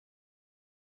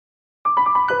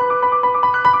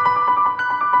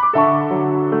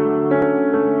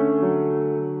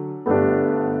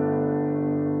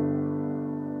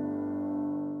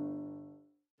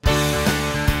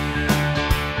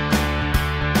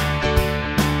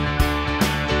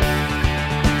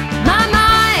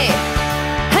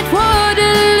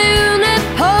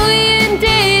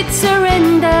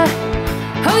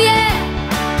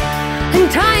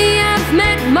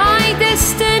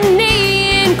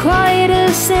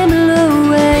a similar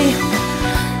way.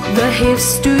 The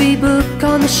history book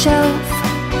on the shelf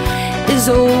is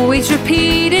always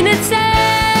repeating itself.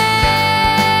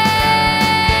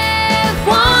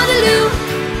 Waterloo,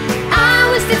 I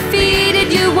was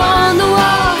defeated, you won the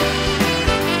war.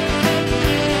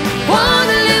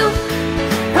 Waterloo,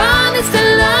 promised to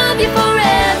love you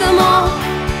forevermore.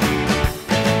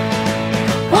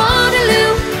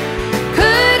 Waterloo,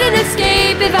 couldn't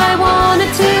escape if I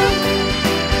wanted to.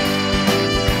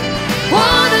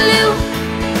 Waterloo,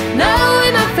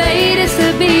 knowing my fate is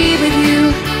to be with you.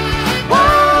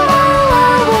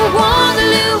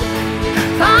 Waterloo,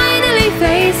 finally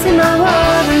facing my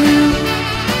Waterloo.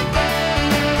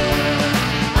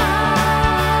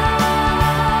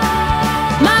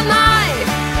 My,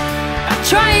 I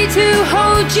tried to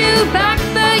hold you back,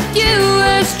 but you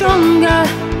were stronger.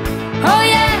 Oh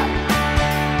yeah,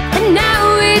 and now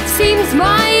it seems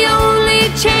my only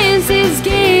chance is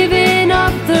giving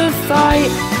up the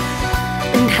fight.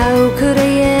 And how could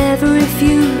I ever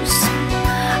refuse?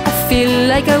 I feel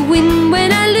like I win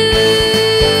when I lose.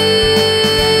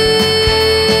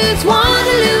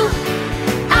 Waterloo,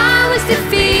 I was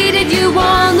defeated, you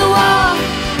won the war.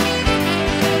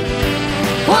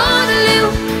 Waterloo,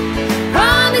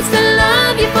 promised to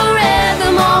love you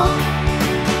forevermore.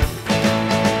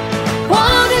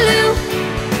 Waterloo,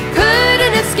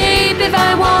 couldn't escape if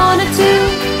I wanted to.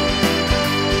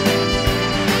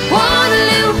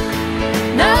 Waterloo,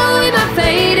 knowing my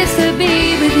fate is to be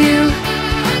with you.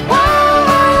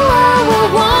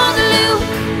 Waterloo,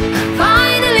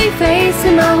 finally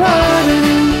facing my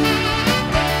Waterloo.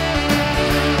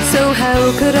 So how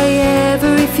could I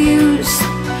ever refuse?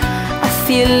 I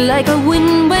feel like I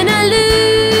win when I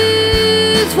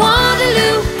lose.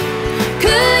 Waterloo,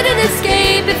 couldn't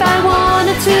escape if I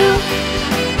wanted to.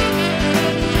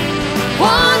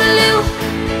 Waterloo,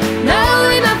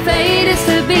 knowing my fate is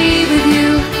to be with you.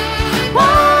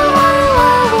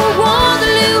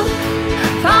 Waterloo,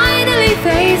 finally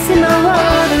facing my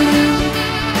Waterloo.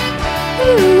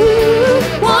 Ooh,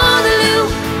 Waterloo,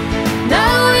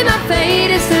 knowing my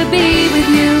fate is to be with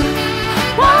you.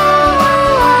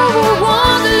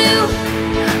 Waterloo,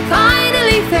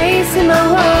 finally facing my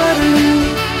Waterloo.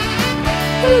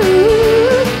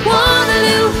 Ooh,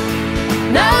 Waterloo,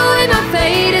 knowing my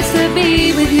fate is to be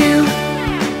with you.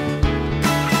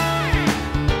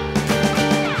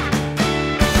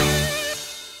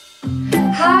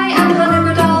 Hi, I'm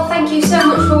Goodall. Thank you so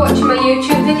much for watching my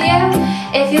YouTube video.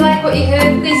 If you like what you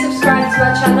heard, please subscribe to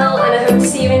my channel